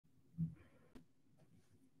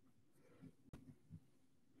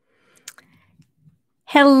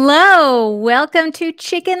Hello, welcome to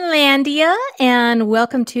Chickenlandia and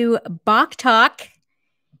welcome to Bawk Talk,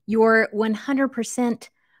 your 100%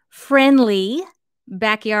 friendly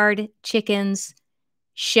backyard chickens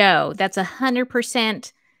show. That's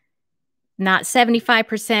 100%, not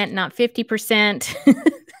 75%, not 50%,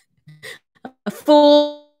 a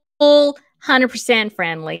full 100%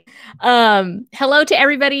 friendly. Hello to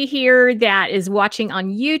everybody here that is watching on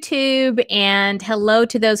YouTube, and hello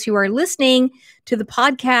to those who are listening to the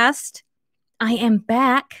podcast. I am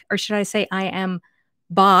back, or should I say I am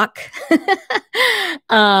Bawk.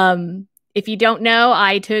 If you don't know,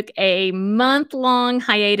 I took a month-long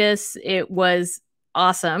hiatus. It was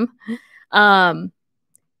awesome.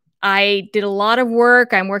 I did a lot of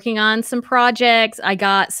work. I'm working on some projects. I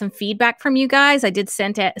got some feedback from you guys. I did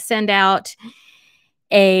send out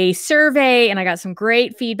a survey and I got some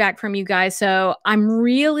great feedback from you guys. So I'm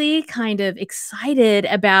really kind of excited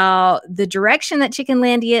about the direction that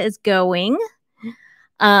Chickenlandia is going.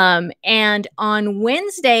 And on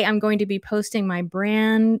Wednesday, I'm going to be posting my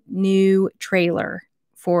brand new trailer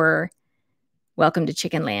for Welcome to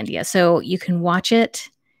Chickenlandia. So you can watch it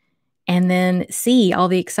and then see all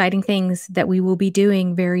the exciting things that we will be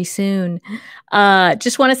doing very soon.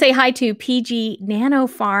 Just want to say hi to PG Nano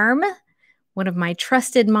Farm, one of my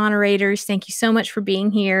trusted moderators. Thank you so much for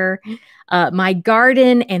being here. My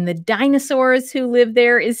garden and the dinosaurs who live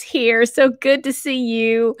there is here. So good to see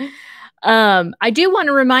you. I do want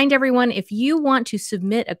to remind everyone, if you want to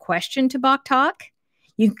submit a question to Bawk Talk,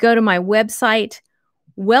 you can go to my website,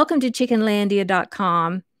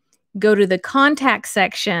 welcometochickenlandia.com, go to the contact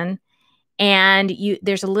section, and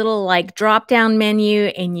there's a little like drop-down menu,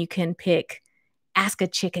 and you can pick ask a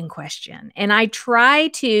chicken question. And I try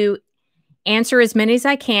to answer as many as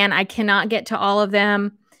I can. I cannot get to all of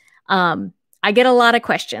them. I get a lot of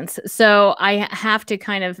questions, so I have to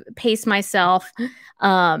kind of pace myself.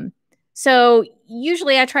 So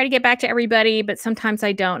usually I try to get back to everybody, but sometimes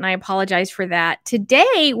I don't, and I apologize for that.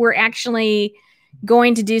 Today, we're actually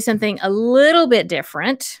going to do something a little bit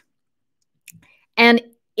different. And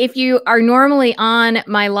if you are normally on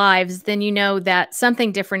my lives, then you know that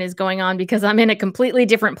something different is going on because I'm in a completely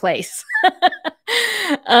different place.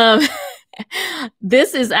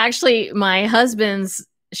 This is actually my husband's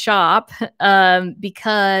shop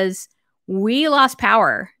because we lost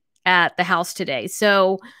power at the house today.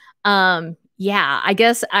 So, yeah, I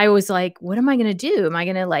guess I was like, what am I going to do? Am I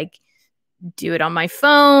going to like do it on my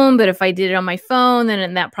phone? But if I did it on my phone,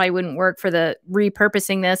 then that probably wouldn't work for the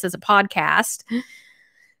repurposing this as a podcast.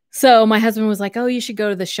 So my husband was like, oh, you should go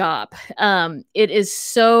to the shop. It is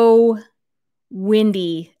so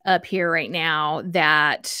windy up here right now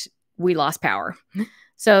that we lost power.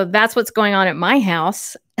 So that's what's going on at my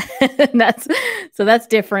house. that's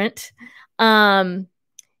different. And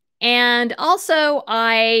also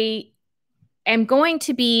I am going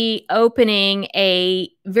to be opening a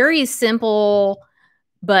very simple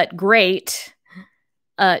but great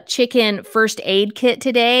chicken first aid kit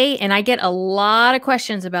today. And I get a lot of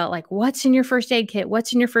questions about like, what's in your first aid kit?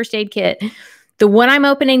 What's in your first aid kit? The one I'm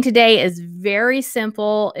opening today is very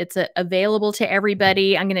simple. It's available to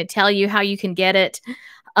everybody. I'm going to tell you how you can get it.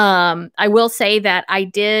 I will say that I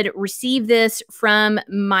did receive this from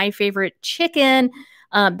My Favorite Chicken.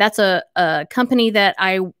 That's a company that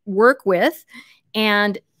I work with,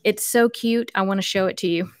 and it's so cute. I want to show it to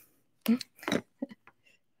you.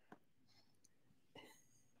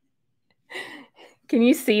 Can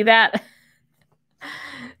you see that?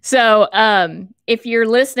 So if you're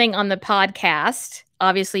listening on the podcast,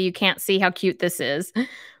 obviously you can't see how cute this is,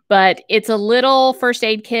 but it's a little first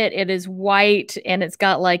aid kit. It is white, and it's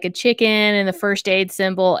got like a chicken and the first aid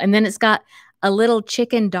symbol, and then it's got a little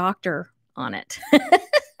chicken doctor on it.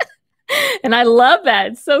 And I love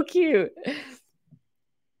that. It's so cute.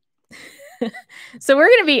 So we're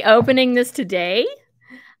going to be opening this today.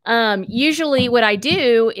 Usually what I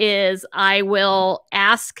do is I will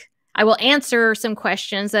answer some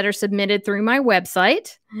questions that are submitted through my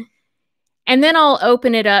website, and then I'll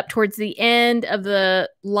open it up towards the end of the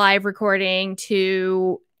live recording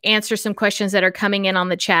to answer some questions that are coming in on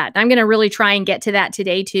the chat. I'm going to really try and get to that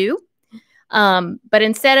today too. But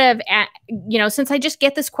instead of, since I just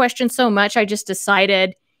get this question so much, I just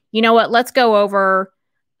decided, you know what, let's go over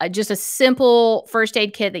just a simple first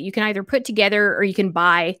aid kit that you can either put together or you can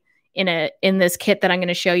buy in this kit that I'm going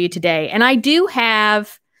to show you today. And I do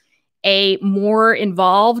have a more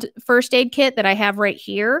involved first aid kit that I have right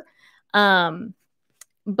here.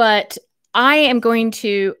 But I am going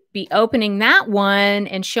to be opening that one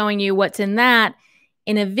and showing you what's in that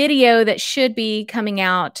in a video that should be coming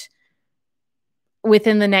out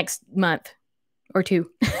within the next month or two.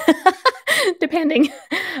 depending.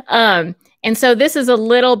 And so this is a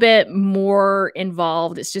little bit more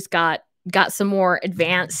involved. It's just got some more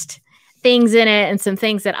advanced things in it and some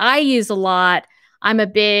things that I use a lot. I'm a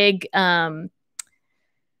big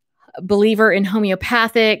believer in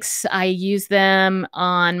homeopathics. I use them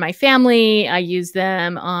on my family. I use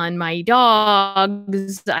them on my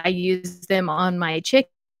dogs. I use them on my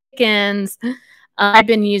chickens. I've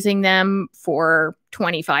been using them for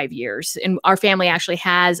 25 years. And our family actually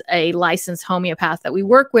has a licensed homeopath that we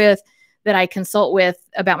work with, that I consult with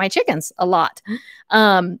about my chickens a lot.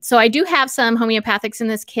 So I do have some homeopathics in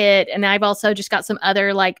this kit. And I've also just got some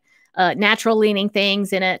other like natural leaning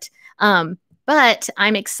things in it. But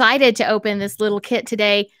I'm excited to open this little kit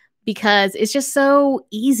today because it's just so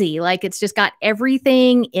easy. Like, it's just got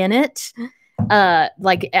everything in it,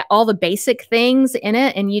 like all the basic things in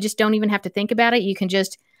it. And you just don't even have to think about it. You can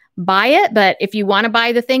just buy it. But if you want to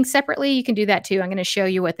buy the things separately, you can do that too. I'm going to show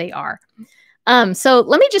you what they are. So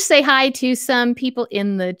let me just say hi to some people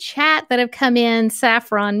in the chat that have come in.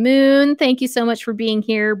 Saffron Moon, thank you so much for being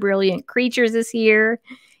here. Brilliant Creatures is here.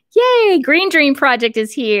 Yay, Green Dream Project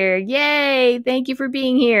is here. Yay, thank you for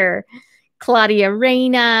being here. Claudia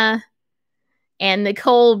Reyna and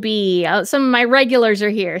Nicole B. Some of my regulars are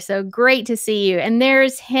here, so great to see you. And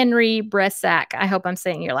there's Henry Bresack. I hope I'm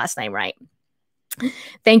saying your last name right.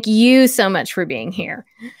 Thank you so much for being here.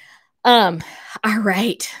 All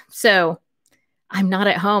right, so I'm not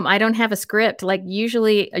at home. I don't have a script. Like,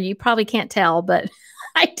 usually, you probably can't tell, but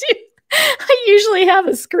I do. I usually have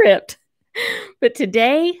a script. But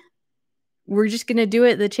today, we're just going to do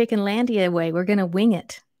it the Chickenlandia way. We're going to wing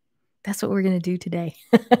it. That's what we're going to do today.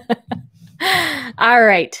 All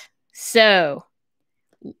right. So,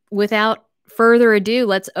 without further ado,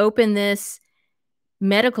 let's open this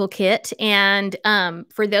medical kit. And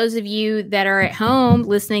for those of you that are at home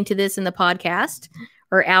listening to this in the podcast,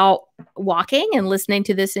 or out walking and listening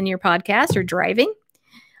to this in your podcast, or driving,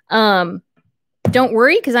 don't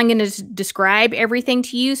worry, because I'm going to describe everything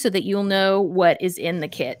to you so that you'll know what is in the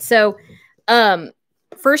kit. So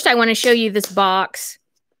first, I want to show you this box.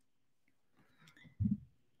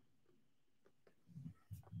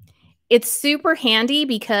 It's super handy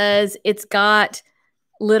because it's got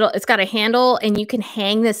a handle, and you can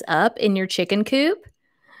hang this up in your chicken coop.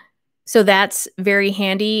 So that's very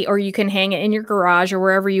handy, or you can hang it in your garage or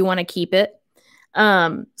wherever you want to keep it.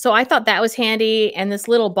 So I thought that was handy. And this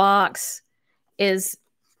little box is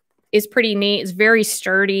pretty neat. It's very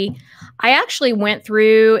sturdy. I actually went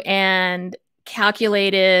through and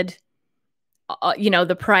calculated,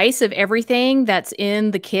 the price of everything that's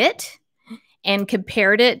in the kit, and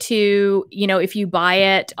compared it to, if you buy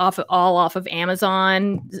it off of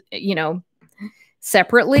Amazon,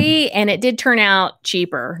 separately. And it did turn out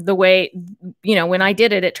cheaper. The way, when I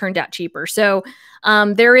did it, it turned out cheaper. So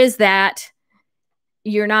there is that.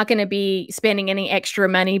 You're not going to be spending any extra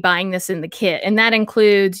money buying this in the kit. And that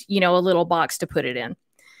includes, a little box to put it in.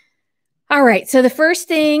 All right. So the first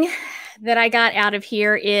thing that I got out of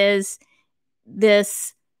here is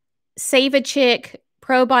this Save a Chick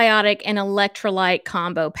probiotic and electrolyte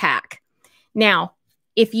combo pack. Now,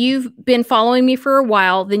 if you've been following me for a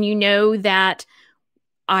while, then you know that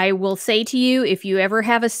I will say to you, if you ever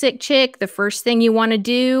have a sick chick, the first thing you want to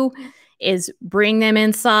do is bring them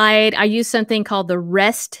inside. I use something called the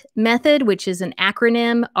REST method, which is an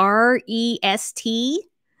acronym, R-E-S-T.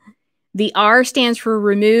 The R stands for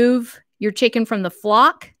remove your chicken from the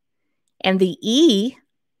flock. And the E,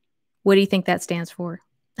 what do you think that stands for?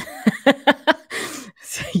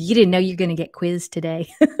 You didn't know you're going to get quizzed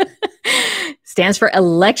today. Stands for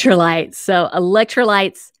electrolytes. So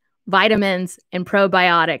electrolytes, vitamins, and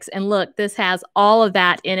probiotics. And look, this has all of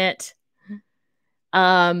that in it.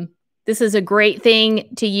 This is a great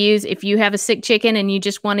thing to use if you have a sick chicken and you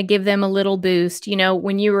just want to give them a little boost.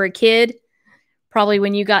 When you were a kid, probably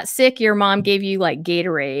when you got sick, your mom gave you like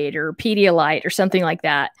Gatorade or Pedialyte or something like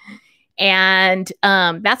that. And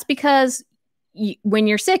that's because when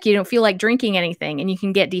you're sick, you don't feel like drinking anything and you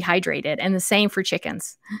can get dehydrated. And the same for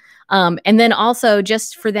chickens. And then also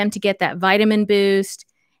just for them to get that vitamin boost.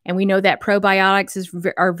 And we know that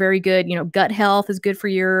probiotics are very good. Gut health is good for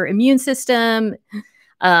your immune system.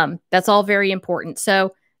 That's all very important.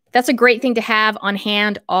 So that's a great thing to have on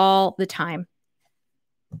hand all the time.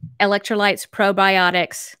 Electrolytes,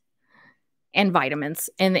 probiotics, and vitamins.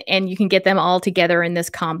 And you can get them all together in this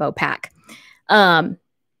combo pack.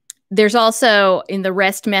 There's also, in the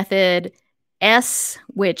REST method, S,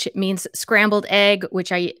 which means scrambled egg,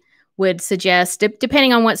 which I would suggest,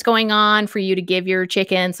 depending on what's going on, for you to give your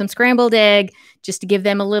chicken some scrambled egg, just to give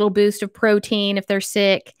them a little boost of protein if they're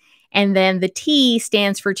sick. And then the T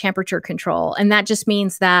stands for temperature control. And that just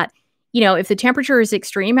means that if the temperature is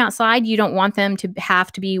extreme outside, you don't want them to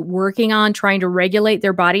have to be working on trying to regulate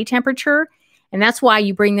their body temperature. And that's why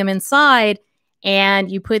you bring them inside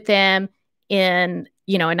and you put them in,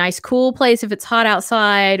 a nice cool place if it's hot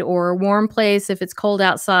outside, or a warm place if it's cold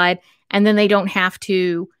outside. And then they don't have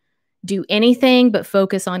to do anything but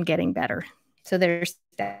focus on getting better. So there's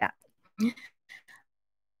that.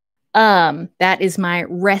 That is my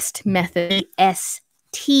rest method,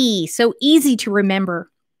 ST. So easy to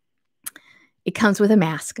remember. It comes with a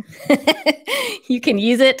mask. You can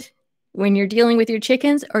use it when you're dealing with your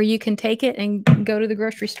chickens, or you can take it and go to the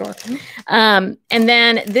grocery store. And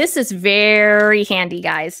then this is very handy,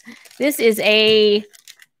 guys. This is a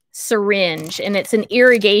syringe, and it's an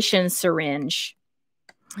irrigation syringe.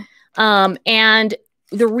 And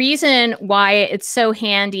the reason why it's so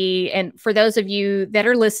handy, and for those of you that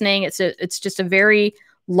are listening, it's just a very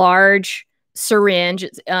large syringe.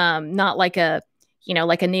 It's not like a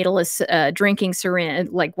needleless drinking syringe,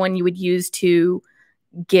 like one you would use to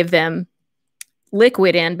give them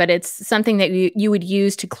liquid in, but it's something that you would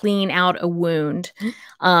use to clean out a wound.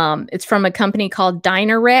 It's from a company called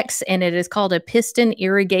Dynarex, and it is called a piston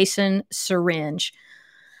irrigation syringe.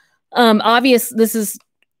 Obviously,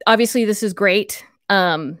 this is great.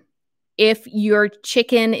 If your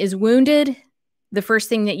chicken is wounded, the first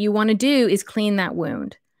thing that you want to do is clean that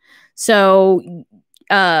wound. So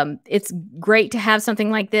it's great to have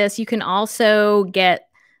something like this. You can also get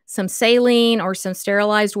some saline or some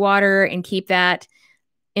sterilized water and keep that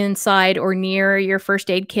inside or near your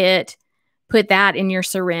first aid kit. Put that in your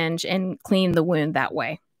syringe and clean the wound that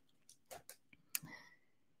way.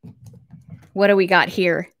 What do we got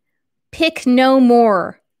here? Pick No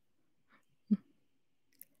More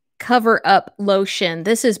Cover Up Lotion.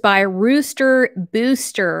 This is by Rooster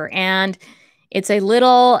Booster, and it's a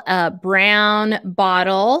little brown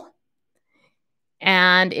bottle.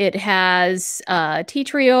 And it has tea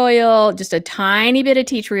tree oil, just a tiny bit of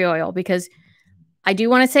tea tree oil, because I do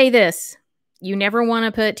want to say this. You never want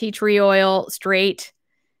to put tea tree oil straight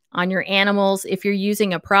on your animals. If you're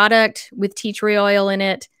using a product with tea tree oil in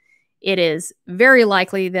it, it is very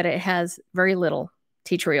likely that it has very little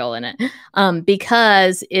tea tree oil in it,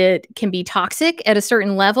 because it can be toxic at a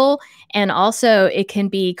certain level. And also it can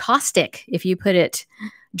be caustic if you put it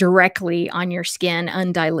directly on your skin,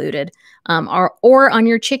 undiluted, or on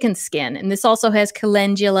your chicken skin. And this also has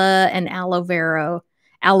calendula and aloe vera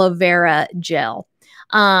gel.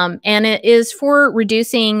 And it is for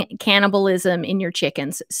reducing cannibalism in your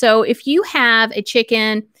chickens. So if you have a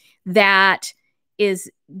chicken that is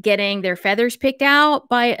getting their feathers picked out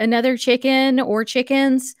by another chicken or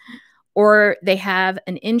chickens, or they have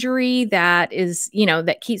an injury that is,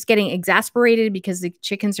 that keeps getting exasperated because the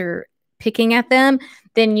chickens are picking at them,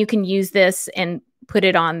 then you can use this and put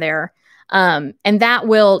it on there. And that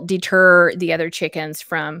will deter the other chickens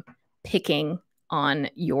from picking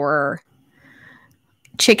on your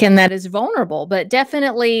chicken that is vulnerable. But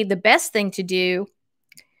definitely the best thing to do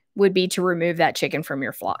would be to remove that chicken from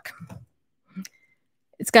your flock.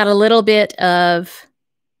 It's got a little bit of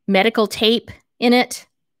medical tape in it.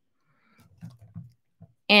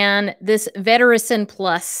 And this Vetericin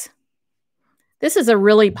Plus. This is a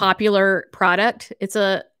really popular product. It's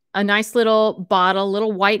a nice little bottle,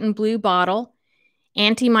 little white and blue bottle,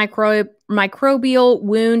 antimicrobial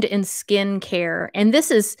wound and skin care. And this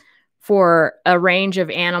is for a range of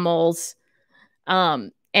animals.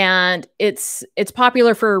 And it's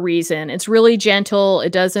popular for a reason. It's really gentle.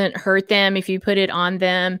 It doesn't hurt them if you put it on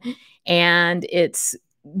them. And it's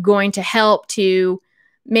going to help to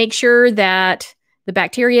make sure that the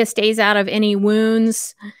bacteria stays out of any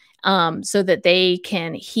wounds, so that they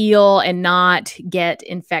can heal and not get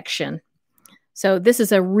infection. So this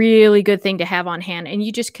is a really good thing to have on hand, and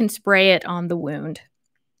you just can spray it on the wound.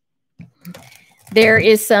 There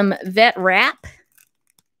is some vet wrap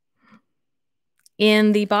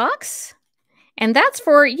in the box, and that's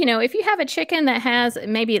for, if you have a chicken that has,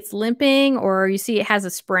 maybe it's limping, or you see it has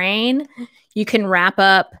a sprain, you can wrap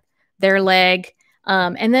up their leg.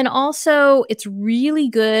 And then also it's really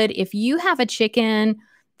good if you have a chicken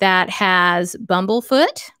that has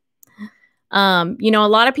bumblefoot. A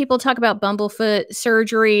lot of people talk about bumblefoot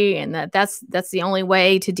surgery, and that's the only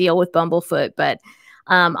way to deal with bumblefoot. But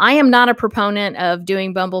I am not a proponent of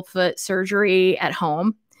doing bumblefoot surgery at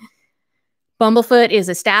home. Bumblefoot is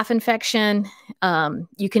a staph infection.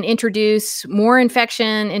 You can introduce more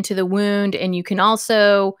infection into the wound, and you can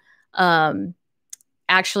also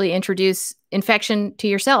actually introduce infection to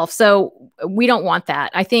yourself. So we don't want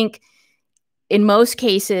that. I think in most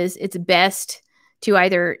cases, it's best to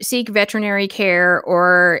either seek veterinary care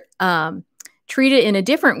or treat it in a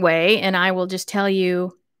different way. And I will just tell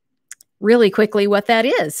you really quickly what that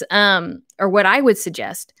is, or what I would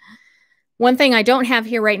suggest. One thing I don't have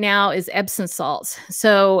here right now is Epsom salts.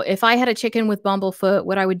 So if I had a chicken with bumblefoot,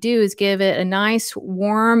 what I would do is give it a nice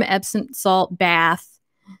warm Epsom salt bath.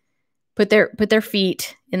 Put their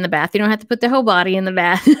feet in the bath. You don't have to put their whole body in the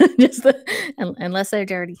bath, unless they're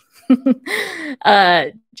dirty.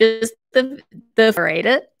 Just separate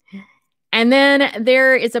it. And then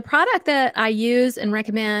there is a product that I use and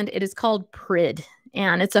recommend. It is called Prid,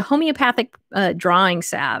 and it's a homeopathic drawing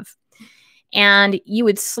salve. And you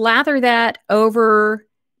would slather that over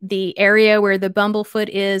the area where the bumblefoot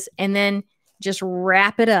is, and then just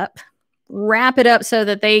wrap it up so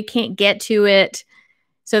that they can't get to it,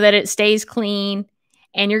 so that it stays clean.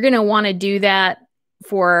 And you're going to want to do that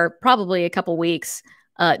for probably a couple weeks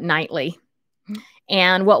nightly.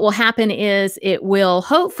 And what will happen is it will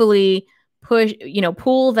hopefully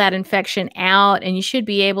pull that infection out, and you should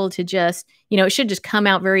be able to just, it should just come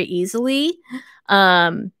out very easily,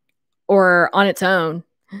 or on its own.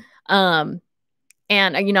 And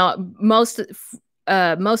most of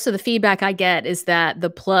the feedback I get is that the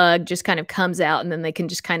plug just kind of comes out, and then they can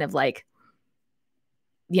just kind of like,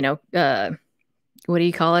 what do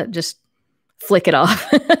you call it? Just flick it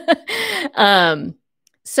off.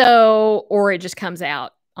 Or it just comes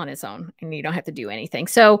out on its own and you don't have to do anything.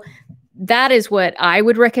 So that is what I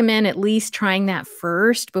would recommend, at least trying that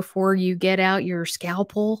first before you get out your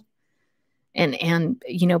scalpel and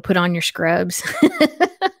put on your scrubs.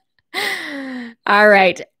 All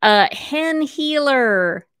right. Hen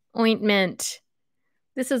healer ointment.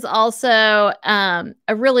 This is also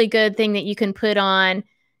a really good thing that you can put on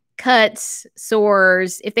cuts,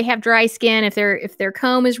 sores. If they have dry skin, if their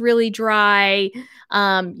comb is really dry,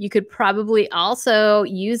 you could probably also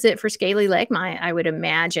use it for scaly leg mite, I would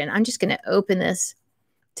imagine. I'm just going to open this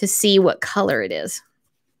to see what color it is.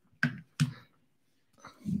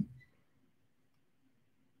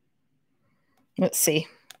 Let's see.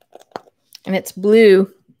 And it's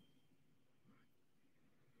blue.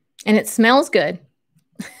 And it smells good.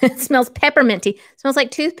 It smells pepperminty. It smells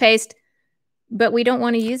like toothpaste, but we don't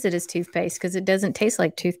want to use it as toothpaste because it doesn't taste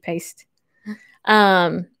like toothpaste.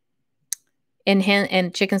 And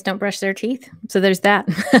chickens don't brush their teeth. So there's that.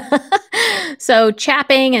 So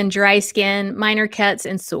chapping and dry skin, minor cuts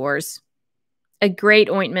and sores. A great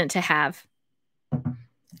ointment to have.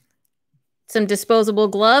 Some disposable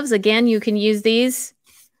gloves. Again, you can use these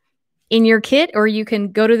in your kit, or you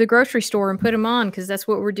can go to the grocery store and put them on, because that's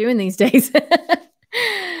what we're doing these days.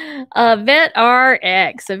 Vet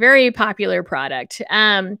RX, a very popular product.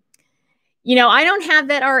 I don't have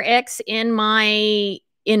Vet RX in my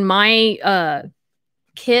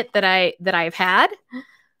kit that I've had.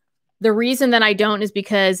 The reason that I don't is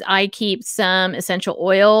because I keep some essential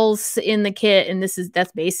oils in the kit, and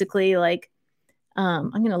that's basically like, I'm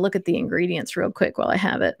going to look at the ingredients real quick while I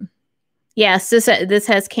have it. Yes, this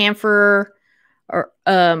has camphor, or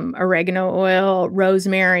oregano oil,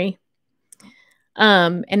 rosemary,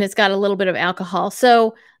 and it's got a little bit of alcohol.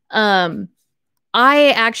 So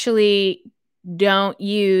I actually don't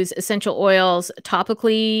use essential oils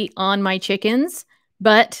topically on my chickens,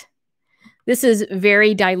 but this is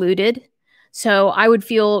very diluted. So I would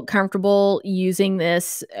feel comfortable using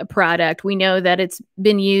this product. We know that it's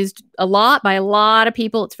been used a lot by a lot of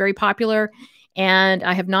people. It's very popular. And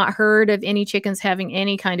I have not heard of any chickens having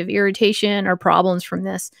any kind of irritation or problems from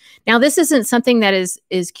this. Now, this isn't something that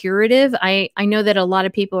is curative. I know that a lot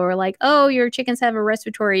of people are like, oh, your chickens have a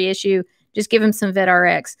respiratory issue, just give them some Vet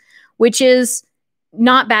RX, which is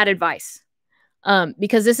not bad advice,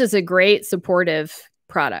 because this is a great supportive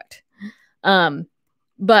product.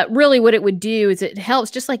 But really what it would do is it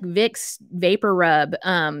helps, just like Vicks Vapor Rub.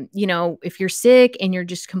 If you're sick and you're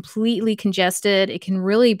just completely congested, it can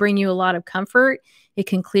really bring you a lot of comfort. It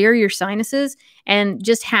can clear your sinuses, and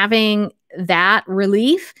just having that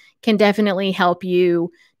relief can definitely help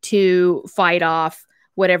you to fight off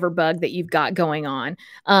whatever bug that you've got going on.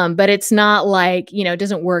 But it's not like, it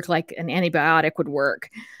doesn't work like an antibiotic would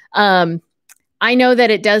work. I know that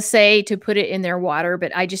it does say to put it in their water,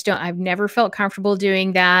 but I've never felt comfortable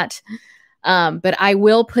doing that. But I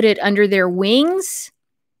will put it under their wings,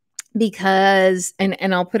 because,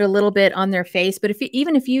 and I'll put a little bit on their face, but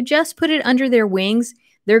even if you just put it under their wings,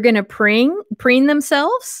 they're going to preen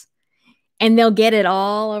themselves, and they'll get it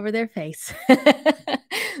all over their face.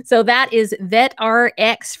 So that is Vet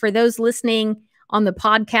RX for those listening on the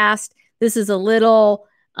podcast. This is a little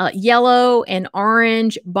yellow and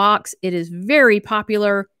orange box. It is very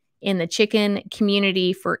popular in the chicken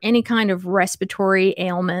community for any kind of respiratory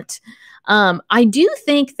ailment. I do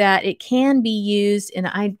think that it can be used, and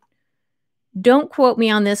I don't quote me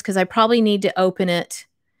on this because I probably need to open it.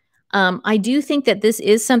 I do think that this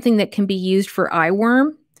is something that can be used for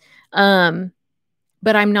eyeworm,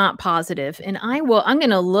 but I'm not positive. And I'm going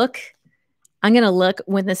to look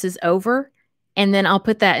when this is over, and then I'll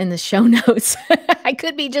put that in the show notes. I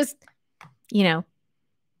could be just,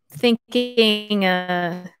 thinking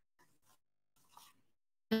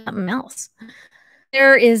something else.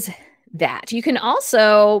 There is that. You can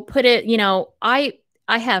also put it,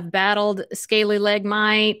 I have battled scaly leg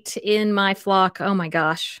mite in my flock. Oh my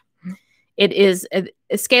gosh. It is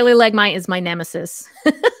a scaly leg mite is my nemesis.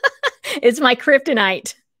 It's my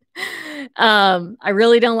kryptonite. I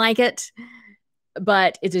really don't like it,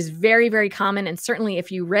 but it is very, very common. And certainly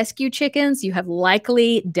if you rescue chickens, you have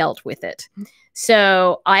likely dealt with it.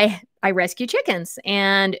 So I rescue chickens.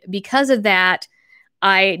 And because of that,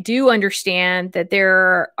 I do understand that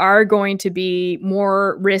there are going to be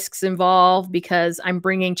more risks involved because I'm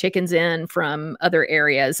bringing chickens in from other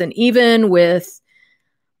areas. And even with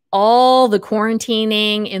all the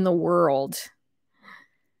quarantining in the world,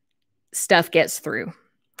 stuff gets through.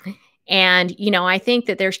 And, I think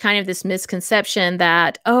that there's kind of this misconception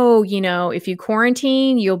that, if you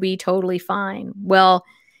quarantine, you'll be totally fine. Well,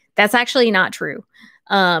 that's actually not true.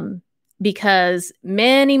 Because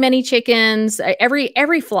many, many chickens,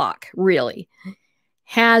 every flock really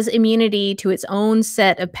has immunity to its own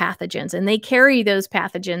set of pathogens, and they carry those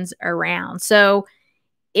pathogens around. So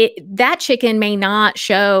that chicken may not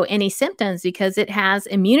show any symptoms because it has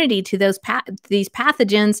immunity to these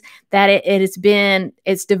pathogens that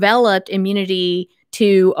it's developed immunity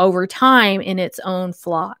to over time in its own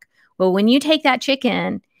flock. Well, when you take that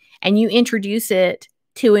chicken and you introduce it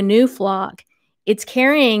to a new flock, it's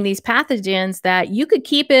carrying these pathogens that you could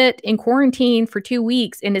keep it in quarantine for 2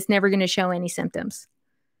 weeks and it's never going to show any symptoms.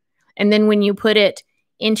 And then when you put it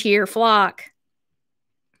into your flock,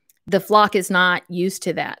 the flock is not used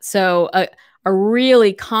to that. So a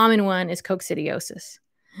really common one is coccidiosis,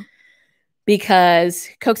 because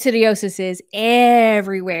coccidiosis is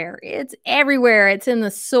everywhere. It's everywhere. It's in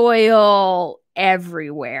the soil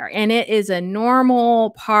everywhere. And it is a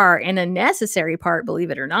normal part and a necessary part,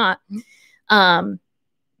 believe it or not,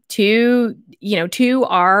 to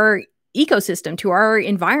our ecosystem, to our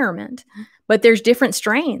environment. But there's different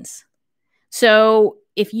strains. So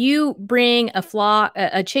if you bring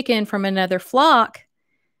a chicken from another flock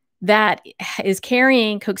that is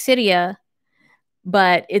carrying coccidia,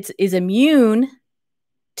 but is immune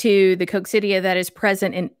to the coccidia that is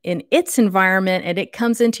present in its environment, and it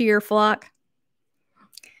comes into your flock,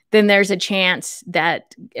 then there's a chance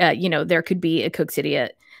that there could be a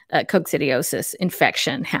coccidiosis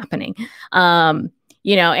infection happening. And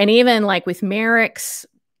even like with Merrick's,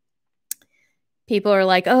 people are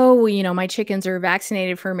like, oh, my chickens are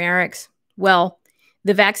vaccinated for Merrick's. Well,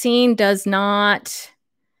 the vaccine does not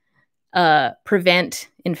prevent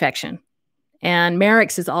infection. And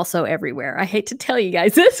Merrick's is also everywhere. I hate to tell you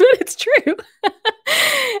guys this, but it's true.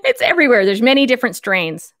 It's everywhere. There's many different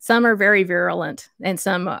strains. Some are very virulent and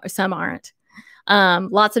some aren't.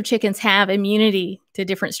 Lots of chickens have immunity to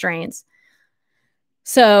different strains.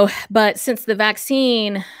 So, but since the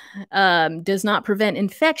vaccine does not prevent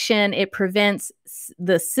infection, it prevents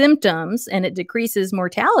the symptoms and it decreases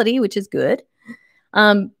mortality, which is good.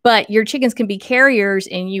 But your chickens can be carriers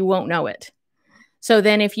and you won't know it. So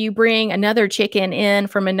then if you bring another chicken in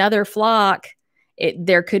from another flock,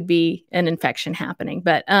 there could be an infection happening.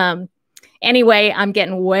 But anyway, I'm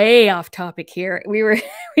getting way off topic here. We were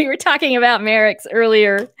talking about Merrick's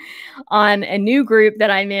earlier on a new group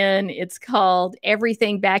that I'm in. It's called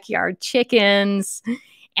Everything Backyard Chickens,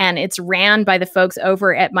 and it's ran by the folks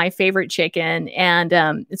over at My Favorite Chicken. And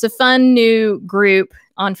it's a fun new group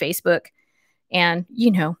on Facebook, and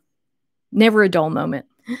never a dull moment.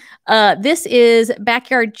 This is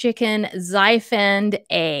Backyard Chicken Zyphend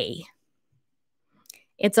A.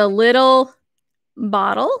 It's a little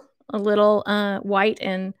bottle, a little white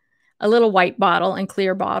bottle and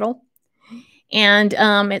clear bottle. And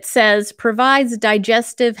it says, provides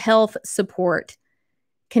digestive health support,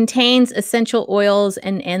 contains essential oils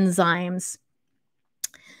and enzymes.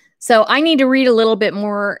 So I need to read a little bit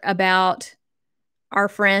more about our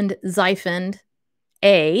friend Zyphend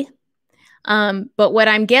A. But what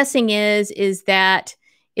I'm guessing is that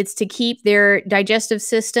it's to keep their digestive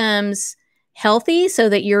systems healthy so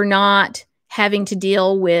that you're not having to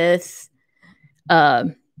deal with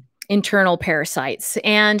internal parasites.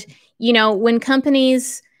 And, when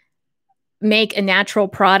companies make a natural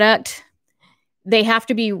product, they have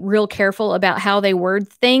to be real careful about how they word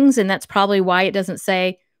things. And that's probably why it doesn't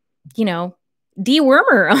say,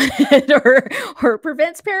 dewormer on it or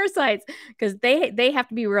prevents parasites, because they have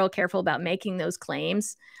to be real careful about making those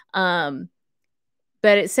claims.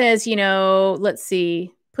 but it says, you know, let's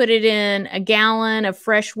see, put it in a gallon of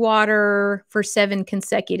fresh water for 7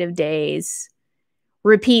 consecutive days.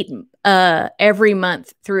 Repeat every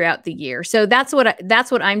month throughout the year. So that's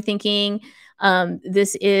what I'm thinking.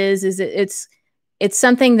 This it's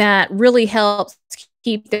something that really helps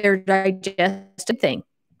keep their digestive thing.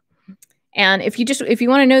 And if you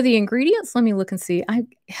want to know the ingredients, let me look and see. Oh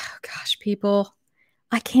gosh, people,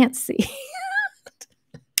 I can't see.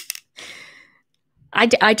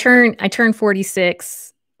 I turn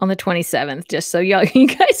 46 on the 27th, just so you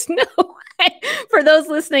guys know. For those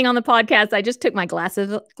listening on the podcast, I just took my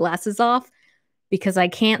glasses off because I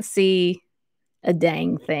can't see a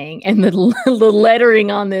dang thing, and the lettering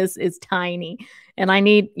on this is tiny, and I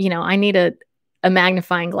need a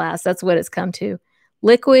magnifying glass. That's what it's come to.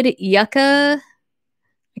 Liquid yucca.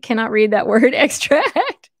 I cannot read that word.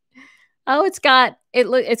 Extract. Oh, it's got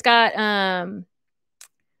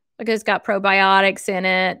probiotics in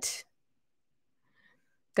it.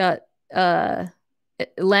 Got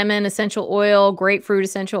lemon essential oil, grapefruit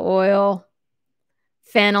essential oil,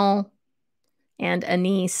 fennel, and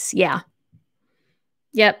anise. Yeah.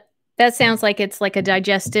 Yep. That sounds like it's like a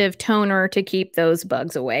digestive toner to keep those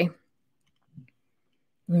bugs away.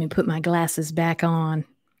 Let me put my glasses back on.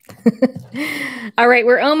 All right,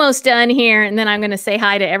 we're almost done here, and then I'm going to say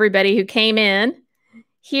hi to everybody who came in.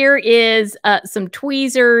 Here is some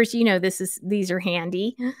tweezers. You know, these are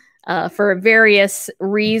handy for various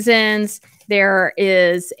reasons. There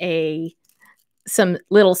is some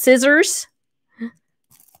little scissors.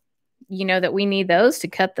 You know that we need those to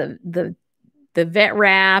cut the vet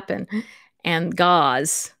wrap and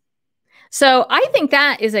gauze. So I think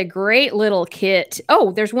that is a great little kit.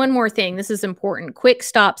 Oh, there's one more thing. This is important. Quick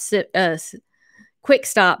stop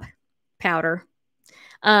powder.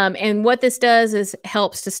 And what this does is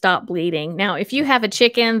helps to stop bleeding. Now, if you have a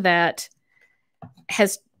chicken that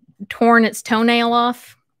has torn its toenail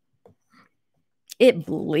off, it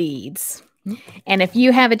bleeds. And if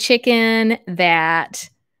you have a chicken that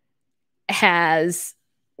has,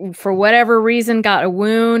 for whatever reason, got a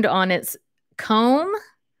wound on its comb,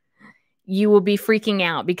 you will be freaking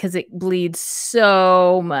out because it bleeds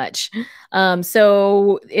so much.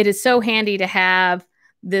 So it is so handy to have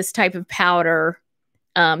this type of powder.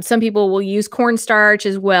 Some people will use cornstarch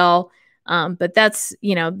as well. But that's,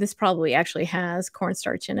 this probably actually has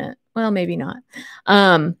cornstarch in it. Well, maybe not.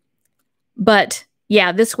 But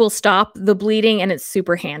yeah, this will stop the bleeding, and it's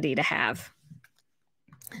super handy to have.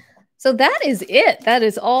 So that is it. That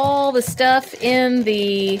is all the stuff in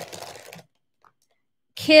the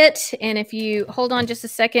kit. And if you hold on just a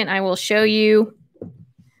second, I will show you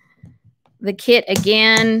the kit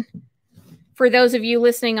again. For those of you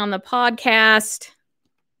listening on the podcast,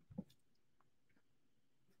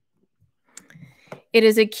 it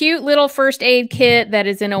is a cute little first aid kit that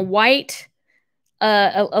is in a white,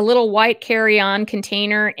 a little white carry-on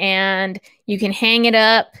container, and you can hang it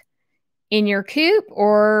up in your coop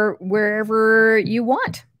or wherever you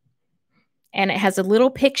want. And it has a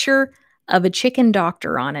little picture of a chicken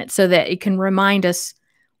doctor on it so that it can remind us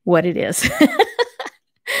what it is.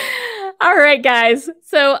 All right, guys.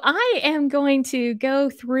 So I am going to go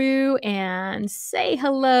through and say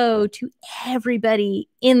hello to everybody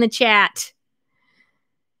in the chat.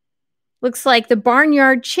 Looks like the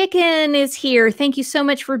Barnyard Chicken is here. Thank you so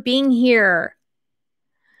much for being here.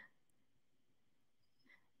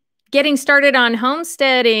 Getting Started on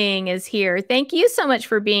Homesteading is here. Thank you so much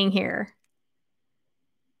for being here.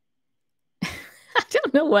 I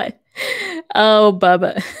don't know what. Oh,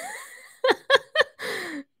 Bubba.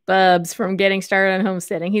 Bubs from Getting Started on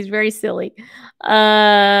Homesteading. He's very silly.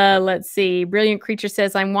 Let's see. Brilliant Creature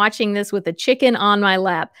says, I'm watching this with a chicken on my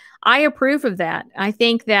lap. I approve of that. I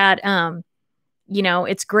think that,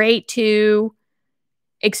 it's great to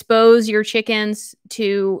expose your chickens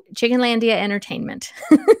to Chickenlandia entertainment.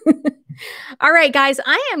 All right, guys,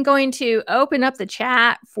 I am going to open up the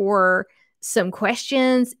chat for some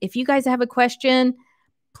questions. If you guys have a question,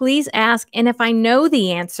 please ask. And if I know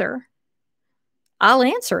the answer, I'll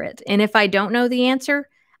answer it. And if I don't know the answer,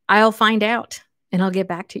 I'll find out and I'll get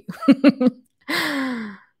back to you.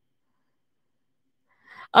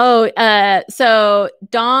 So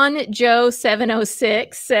Don Joe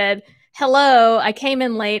 706 said, hello, I came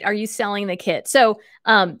in late. Are you selling the kit? So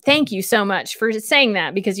thank you so much for saying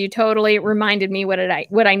that, because you totally reminded me what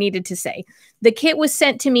I needed to say. The kit was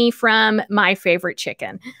sent to me from My Favorite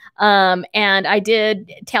Chicken. And I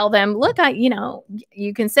did tell them, look,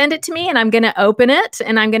 you can send it to me and I'm going to open it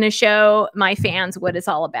and I'm going to show my fans what it's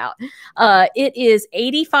all about. It is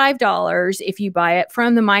 $85 if you buy it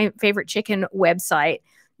from the My Favorite Chicken website.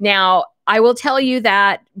 Now, I will tell you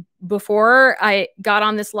that before I got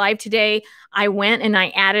on this live today, I went and I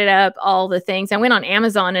added up all the things. I went on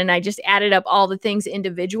Amazon and I just added up all the things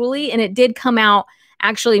individually, and it did come out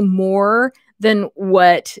actually more than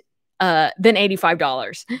what than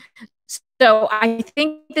 $85. So I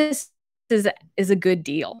think this is a good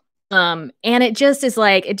deal. And it just is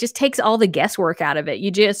like, it just takes all the guesswork out of it. You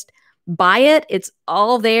just buy it. It's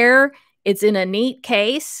all there. It's in a neat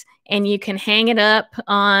case, and you can hang it up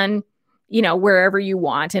on, you know, wherever you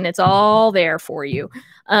want, and it's all there for you.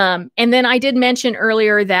 And then I did mention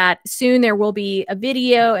earlier that soon there will be a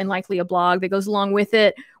video and likely a blog that goes along with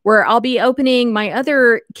it, where I'll be opening my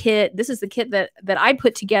other kit. This is the kit that I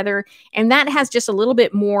put together, and that has just a little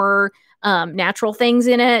bit more natural things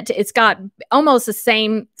in it. It's got almost the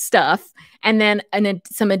same stuff, and then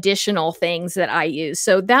some additional things that I use.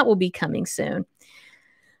 So that will be coming soon.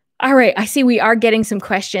 All right, I see we are getting some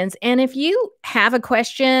questions. And if you have a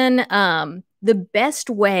question, the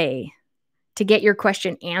best way to get your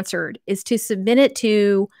question answered is to submit it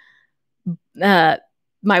to my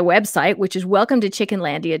website, which is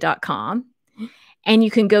welcome-to-chickenlandia.com. And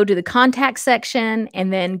you can go to the contact section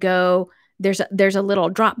and then go, there's a little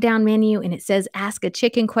drop-down menu, and it says ask a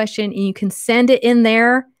chicken question, and you can send it in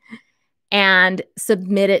there and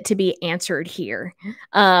submit it to be answered here.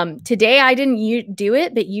 Today I didn't do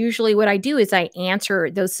it, but usually what I do is I answer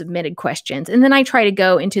those submitted questions, and then I try to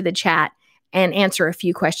go into the chat and answer a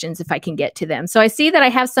few questions if I can get to them. So I see that I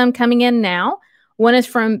have some coming in now. One is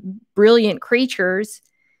from Brilliant Creatures,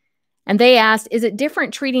 and they asked, is it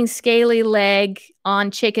different treating scaly leg on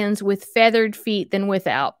chickens with feathered feet than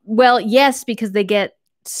without? Well, yes, because they get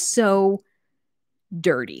so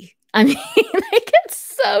dirty. I mean, they get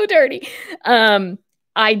so dirty.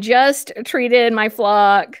 I just treated my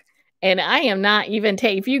flock, and I am not even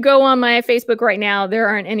if you go on my Facebook right now, there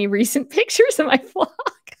aren't any recent pictures of my flock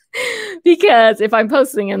because if I'm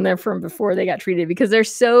posting them, they're from before they got treated because they're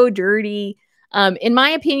so dirty. In my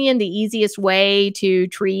opinion, the easiest way to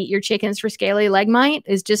treat your chickens for scaly leg mite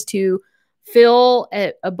is just to fill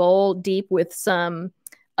a bowl deep with some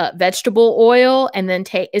vegetable oil, and then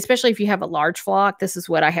especially if you have a large flock, this is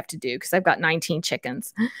what I have to do because I've got 19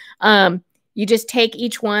 chickens. You just take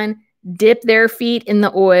each one, dip their feet in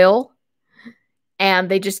the oil, and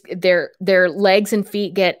they just, their legs and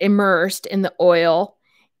feet get immersed in the oil,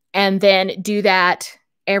 and then do that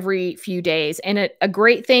every few days. And a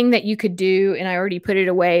great thing that you could do, and I already put it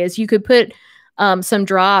away, is you could put some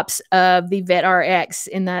drops of the Vet RX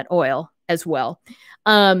in that oil as well.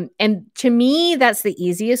 And to me, that's the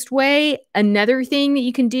easiest way. Another thing that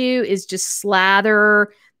you can do is just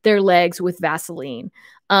slather their legs with Vaseline.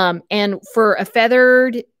 And for a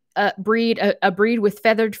feathered breed, a breed with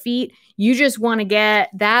feathered feet, you just want to get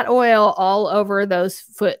that oil all over those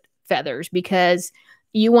foot feathers because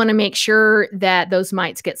you want to make sure that those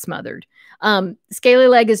mites get smothered. Scaly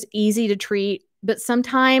leg is easy to treat, but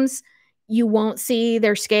sometimes you won't see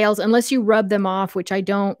their scales unless you rub them off, which I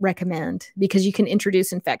don't recommend because you can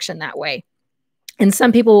introduce infection that way. And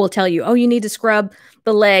some people will tell you, oh, you need to scrub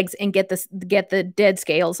the legs and get the dead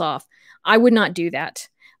scales off. I would not do that.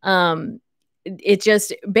 It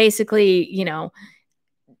just basically, you know,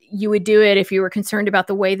 you would do it if you were concerned about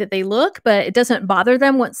the way that they look, but it doesn't bother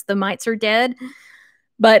them once the mites are dead.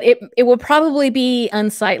 But it will probably be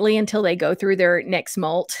unsightly until they go through their next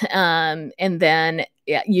molt. And then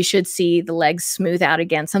you should see the legs smooth out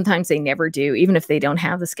again. Sometimes they never do, even if they don't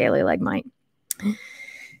have the scaly leg mite.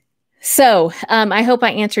 So I hope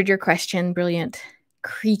I answered your question, Brilliant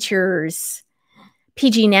Creatures.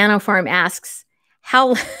 PG Nanofarm asks,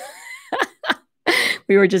 how...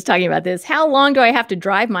 We were just talking about this. How long do I have to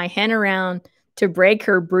drive my hen around to break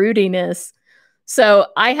her broodiness? So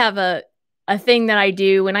I have a thing that I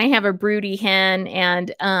do when I have a broody hen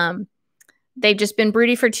and they've just been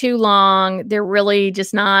broody for too long. They're really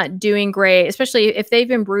just not doing great, especially if they've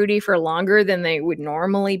been broody for longer than they would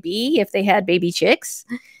normally be if they had baby chicks.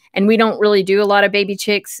 And we don't really do a lot of baby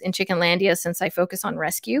chicks in Chickenlandia since I focus on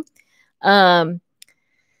rescue.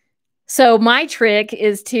 So my trick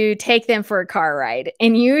is to take them for a car ride.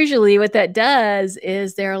 And usually what that does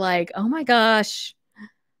is they're like, oh my gosh,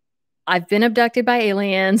 I've been abducted by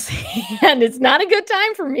aliens and it's not a good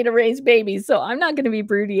time for me to raise babies. So I'm not going to be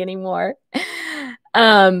broody anymore.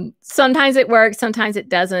 Sometimes it works. Sometimes it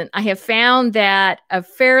doesn't. I have found that a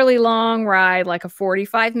fairly long ride, like a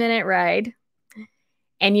 45-minute ride,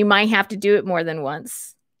 and you might have to do it more than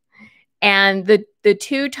once. And the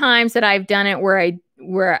two times that I've done it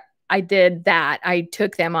where I did that, I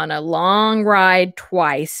took them on a long ride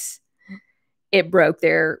twice. It broke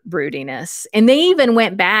their broodiness. And they even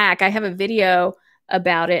went back. I have a video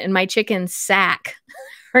about it. And my chicken, Sack,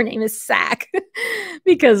 her name is Sack,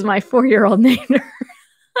 because my 4-year-old named her.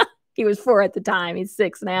 He was 4 at the time. He's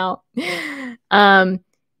 6 now.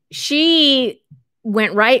 She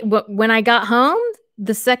went right when I got home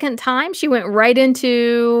the second time. She went right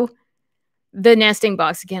into the nesting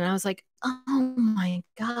box again. I was like, oh my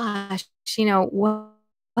gosh,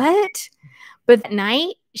 what? But that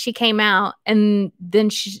night she came out, and then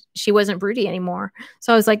she wasn't broody anymore.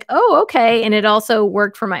 So I was like, oh, okay. And it also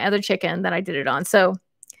worked for my other chicken that I did it on. So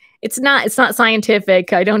it's not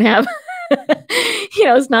scientific. I don't have,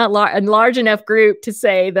 it's not a large enough group to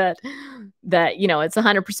say that it's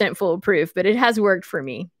 100% foolproof, but it has worked for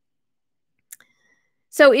me.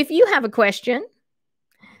 So if you have a question,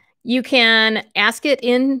 you can ask it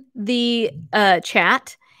in the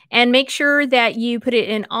chat, and make sure that you put it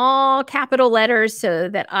in all capital letters so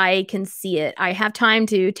that I can see it. I have time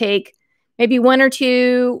to take maybe 1 or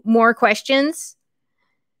 2 more questions.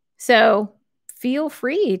 So feel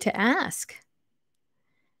free to ask.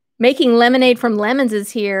 Making lemonade from lemons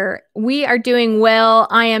is here. We are doing well.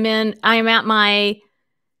 I am at my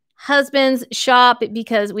husband's shop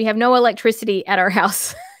because we have no electricity at our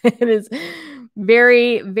house. It is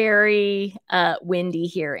very, very windy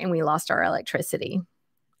here, and we lost our electricity.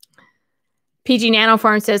 PG Nano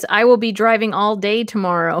Farm says, I will be driving all day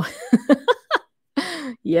tomorrow.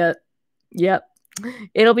 Yep.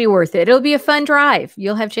 It'll be worth it. It'll be a fun drive.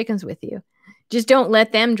 You'll have chickens with you. Just don't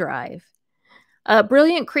let them drive.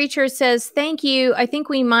 Brilliant Creature says, thank you. I think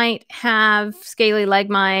we might have scaly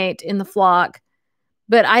leg mite in the flock,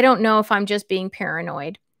 but I don't know if I'm just being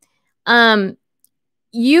paranoid.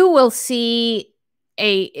 You will see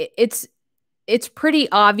it's pretty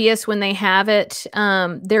obvious when they have it.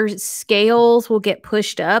 Their scales will get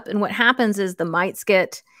pushed up, and what happens is the mites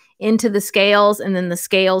get into the scales, and then the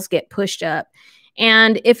scales get pushed up.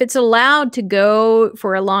 And if it's allowed to go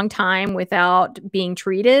for a long time without being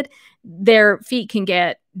treated, their feet can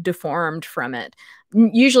get deformed from it.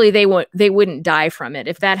 Usually they wouldn't die from it.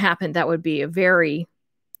 If that happened, that would be a very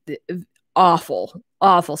awful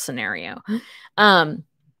scenario.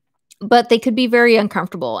 But they could be very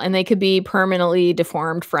uncomfortable, and they could be permanently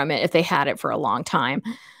deformed from it if they had it for a long time.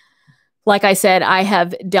 Like I said, I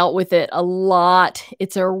have dealt with it a lot.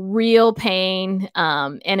 It's a real pain,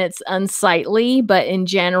 and it's unsightly, but in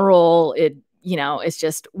general, it's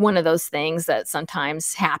just one of those things that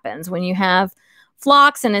sometimes happens when you have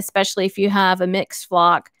flocks, and especially if you have a mixed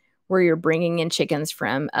flock where you're bringing in chickens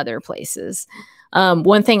from other places.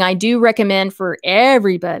 One thing I do recommend for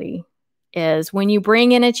everybody is when you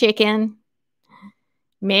bring in a chicken,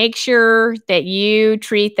 make sure that you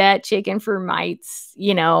treat that chicken for mites,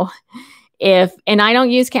 and I don't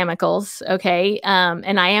use chemicals. Okay.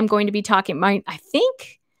 And I am going to be talking, I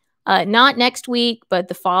think, not next week, but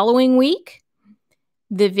the following week,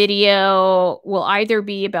 the video will either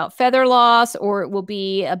be about feather loss or it will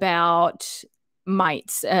be about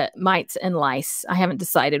mites and lice. I haven't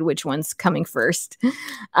decided which one's coming first.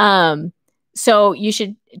 So you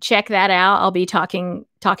should check that out. I'll be talking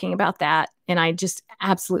about that. And I just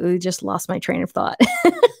absolutely just lost my train of thought.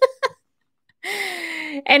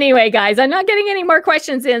 Anyway, guys, I'm not getting any more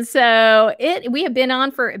questions in. So we have been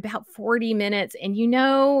on for about 40 minutes. And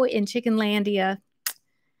in Chickenlandia,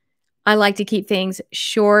 I like to keep things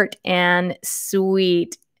short and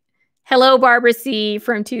sweet. Hello, Barbara C.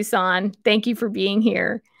 from Tucson. Thank you for being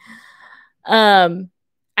here. I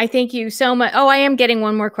thank you so much. Oh, I am getting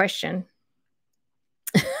one more question.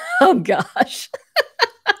 Oh, gosh.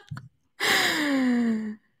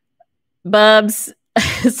 Bubs.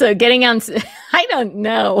 So I don't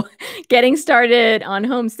know. Getting started on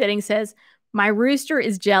homesteading says, my rooster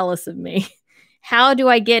is jealous of me. How do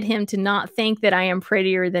I get him to not think that I am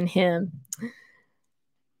prettier than him?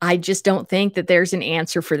 I just don't think that there's an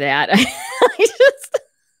answer for that.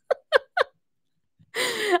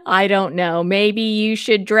 I don't know. Maybe you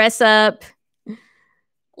should dress up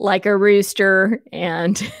like a rooster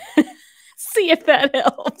and see if that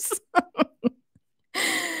helps.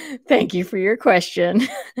 Thank you for your question.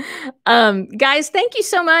 Guys, thank you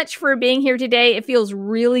so much for being here today. It feels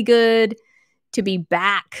really good to be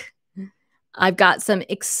back. I've got some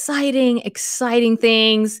exciting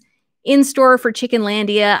things in store for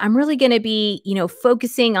Chickenlandia. I'm really going to be,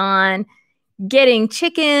 focusing on getting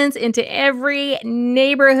chickens into every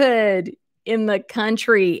neighborhood in the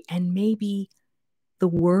country and maybe the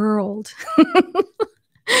world.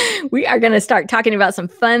 We are going to start talking about some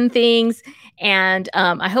fun things. And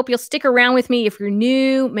I hope you'll stick around with me. If you're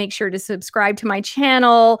new, make sure to subscribe to my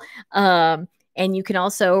channel. And you can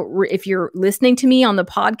also, if you're listening to me on the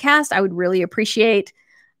podcast, I would really appreciate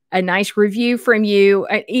a nice review from you.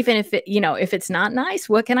 Even if if it's not nice,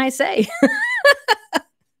 what can I say?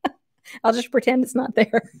 I'll just pretend it's not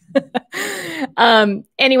there.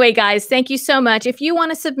 Anyway, guys, thank you so much. If you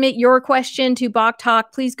want to submit your question to Bawk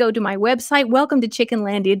Talk, please go to my website, welcome to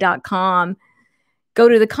chickenlandia.com. Go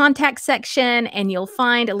to the contact section and you'll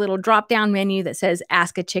find a little drop-down menu that says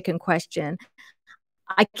ask a chicken question.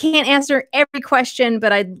 I can't answer every question,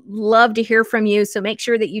 but I'd love to hear from you. So make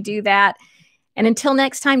sure that you do that. And until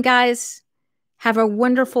next time, guys, have a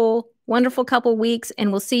wonderful, wonderful couple weeks,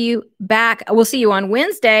 and we'll see you back. We'll see you on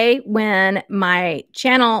Wednesday when my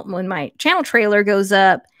channel trailer goes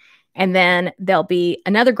up, and then there'll be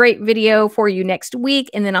another great video for you next week,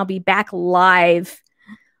 and then I'll be back live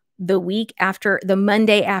the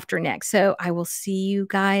Monday after next. So I will see you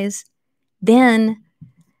guys then.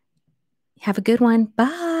 Have a good one.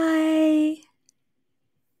 Bye.